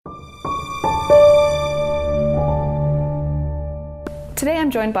Today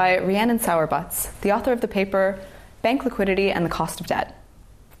I'm joined by Rhiannon Sauerbutz, the author of the paper Bank Liquidity and the Cost of Debt.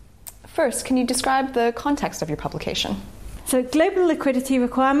 First, can you describe the context of your publication? So global liquidity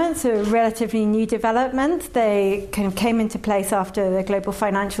requirements are a relatively new development. They kind of came into place after the global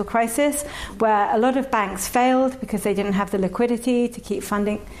financial crisis, where a lot of banks failed because they didn't have the liquidity to keep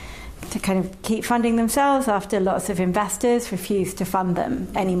funding themselves after lots of investors refused to fund them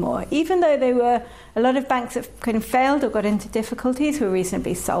anymore. Even though a lot of banks that kind of failed or got into difficulties were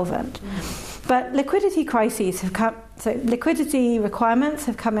reasonably solvent. But liquidity requirements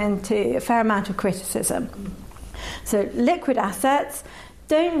have come into a fair amount of criticism. So liquid assets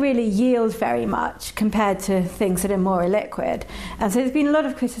don't really yield very much compared to things that are more illiquid. And so there's been a lot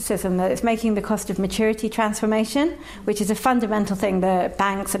of criticism that it's making the cost of maturity transformation, which is a fundamental thing that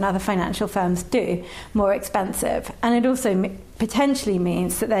banks and other financial firms do, more expensive. And it also potentially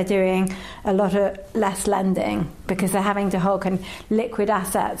means that they're doing a lot of less lending because they're having to hold kind of liquid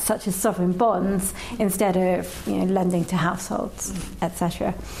assets such as sovereign bonds instead of lending to households,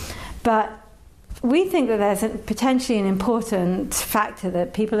 etc. But we think that there's potentially an important factor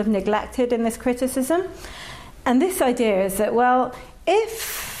that people have neglected in this criticism. And this idea is that, well,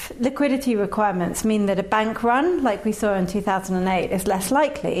 if liquidity requirements mean that a bank run, like we saw in 2008, is less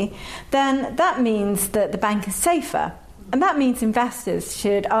likely, then that means that the bank is safer. And that means investors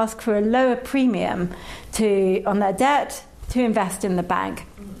should ask for a lower premium on their debt to invest in the bank.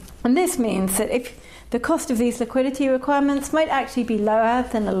 And this means that if the cost of these liquidity requirements might actually be lower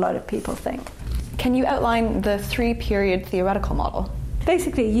than a lot of people think. Can you outline the three-period theoretical model?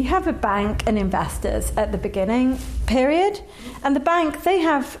 Basically, you have a bank and investors at the beginning period, and the bank, they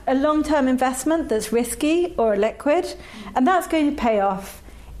have a long-term investment that's risky or liquid, and that's going to pay off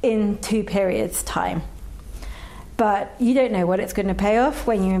in 2 periods' time. But you don't know what it's going to pay off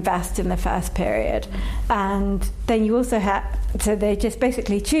when you invest in the first period. And then you also so they just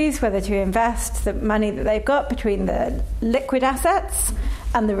basically choose whether to invest the money that they've got between the liquid assets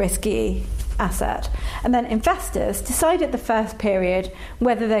and the risky asset. And then investors decide at the first period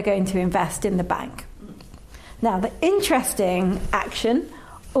whether they're going to invest in the bank. Now, the interesting action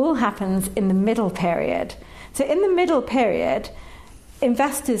all happens in the middle period. So in the middle period,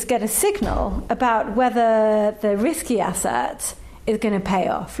 investors get a signal about whether the risky asset is going to pay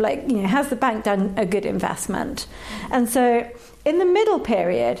off. Has the bank done a good investment? And so in the middle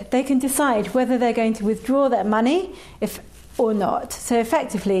period, they can decide whether they're going to withdraw their money or not. So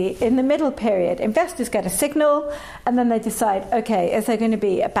effectively, in the middle period, investors get a signal and then they decide, okay, is there going to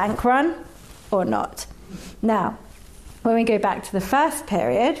be a bank run or not? Now, when we go back to the first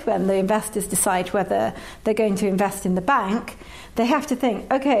period, when the investors decide whether they're going to invest in the bank, they have to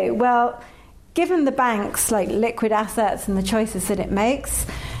think, okay, well, given the bank's liquid assets and the choices that it makes,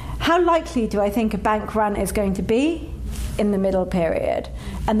 how likely do I think a bank run is going to be in the middle period?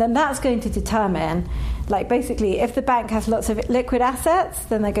 And then that's going to determine, basically, if the bank has lots of liquid assets,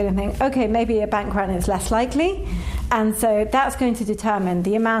 then they're going to think, okay, maybe a bank run is less likely. And so that's going to determine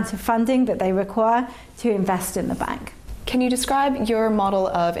the amount of funding that they require to invest in the bank. Can you describe your model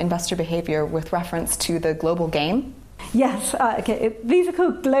of investor behavior with reference to the global game? Yes, okay. These are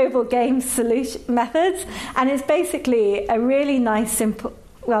called global game solution methods, and it's basically a really nice, simple,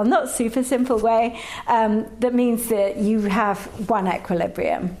 well, not super simple way that means that you have one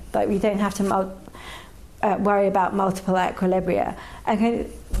equilibrium, but you don't have to worry about multiple equilibria. And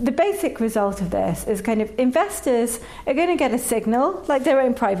the basic result of this is investors are going to get a signal, their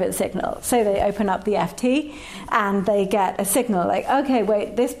own private signal. So they open up the FT and they get a signal okay,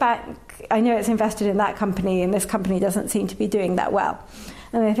 wait, this bank, I know it's invested in that company and this company doesn't seem to be doing that well.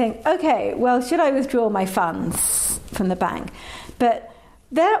 And they think, okay, well, should I withdraw my funds from the bank? But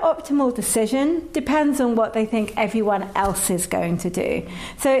their optimal decision depends on what they think everyone else is going to do.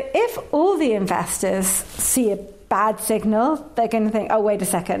 So if all the investors see a bad signal, they're going to think, oh, wait a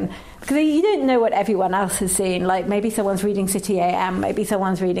second, because you don't know what everyone else has seen. Maybe someone's reading City AM, maybe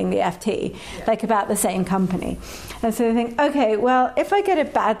someone's reading the FT, about the same company. And so they think, okay, well, if I get a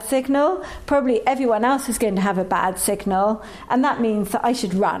bad signal, probably everyone else is going to have a bad signal, and that means that I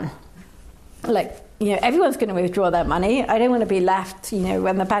should run. Everyone's going to withdraw their money. I don't want to be left,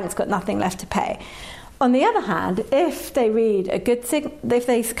 when the bank's got nothing left to pay. On the other hand, if they read a good if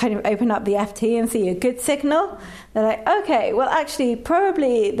they open up the FT and see a good signal, they're like, okay, well, actually,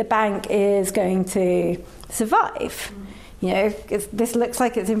 probably the bank is going to survive. This looks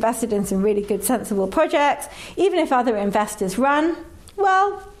like it's invested in some really good, sensible projects. Even if other investors run,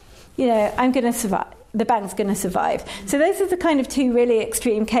 well, I'm going to survive. The bank's going to survive. So those are the 2 really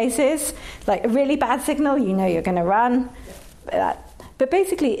extreme cases. A really bad signal, you're going to run. But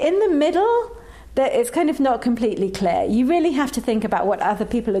basically, in the middle, that it's kind of not completely clear. You really have to think about what other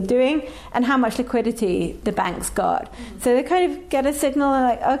people are doing and how much liquidity the bank's got. So they kind of get a signal and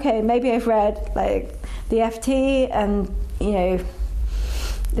like, okay, maybe I've read like the FT and, you know,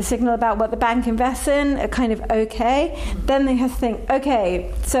 the signal about what the bank invests in are kind of okay. Then they have to think,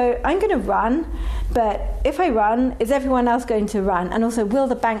 okay, so I'm going to run, but if I run, is everyone else going to run? And also, will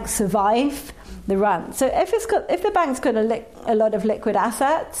the bank survive the run? So if the bank's got a lot of liquid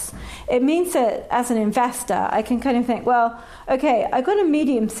assets, it means that as an investor, I can kind of think, well, okay, I got a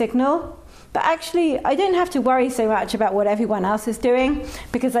medium signal, but actually I don't have to worry so much about what everyone else is doing,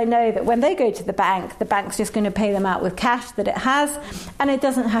 because I know that when they go to the bank's just going to pay them out with cash that it has, and it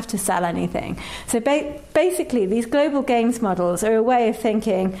doesn't have to sell anything. So basically, these global games models are a way of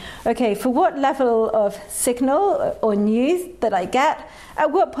thinking, okay, for what level of signal or news that I get,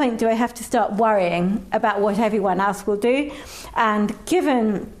 at what point do I have to start worrying about what everyone else will do? And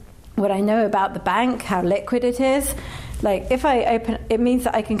given what I know about the bank, how liquid it is, like if I open, it means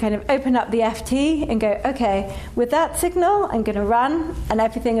that I can kind of open up the FT and go, okay, with that signal, I'm going to run, and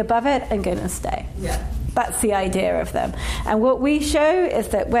everything above it, I'm going to stay. Yeah. That's the idea of them. And what we show is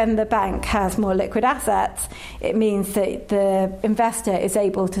that when the bank has more liquid assets, it means that the investor is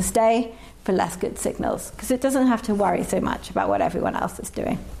able to stay for less good signals, because it doesn't have to worry so much about what everyone else is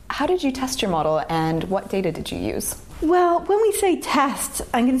doing. How did you test your model, and what data did you use? Well, when we say test,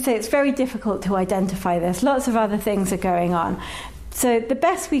 I'm going to say it's very difficult to identify this. Lots of other things are going on. So the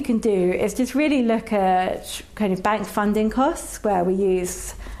best we can do is just really look at kind of bank funding costs, where we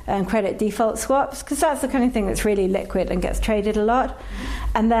use credit default swaps, because that's the kind of thing that's really liquid and gets traded a lot.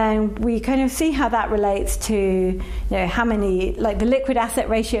 And then we kind of see how that relates to, you know, how many, like the liquid asset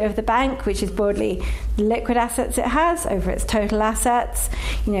ratio of the bank, which is broadly the liquid assets it has over its total assets,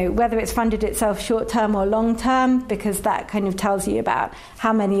 you know, whether it's funded itself short term or long term, because that kind of tells you about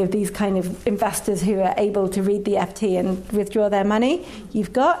how many of these kind of investors who are able to read the FT and withdraw their money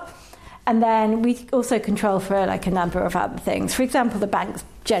you've got. And then we also control for like a number of other things. For example, the bank's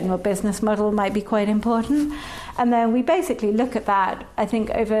general business model might be quite important. And then we basically look at that, I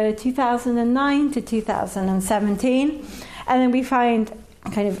think, over 2009 to 2017. And then we find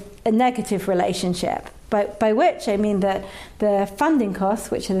kind of a negative relationship, by which I mean that the funding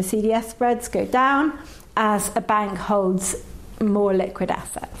costs, which are the CDS spreads, go down as a bank holds more liquid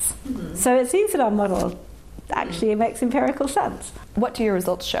assets. Mm-hmm. So it seems that our model actually makes empirical sense. What do your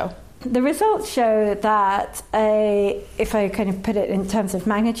results show? The results show that, if I kind of put it in terms of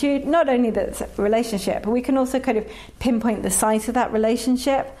magnitude, not only the relationship, but we can also kind of pinpoint the size of that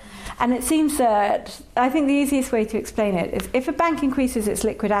relationship. And it seems that, I think the easiest way to explain it is if a bank increases its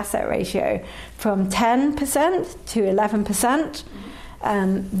liquid asset ratio from 10% to 11%,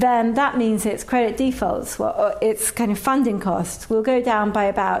 then that means its credit defaults, or its kind of funding costs, will go down by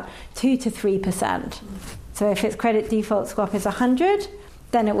about 2 to 3%. So if its credit default swap is 100,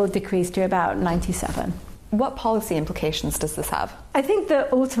 then it will decrease to about 97. What policy implications does this have? I think the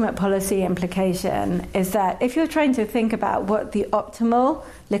ultimate policy implication is that if you're trying to think about what the optimal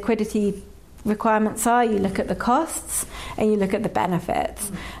liquidity requirements are, you look at the costs and you look at the benefits.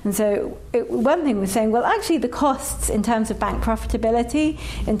 And so one thing we're saying, well, actually the costs in terms of bank profitability,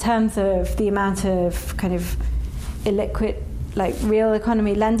 in terms of the amount of kind of illiquid, like real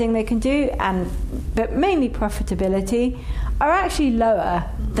economy lending they can do, but mainly profitability, are actually lower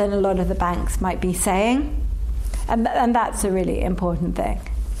than a lot of the banks might be saying. And that's a really important thing.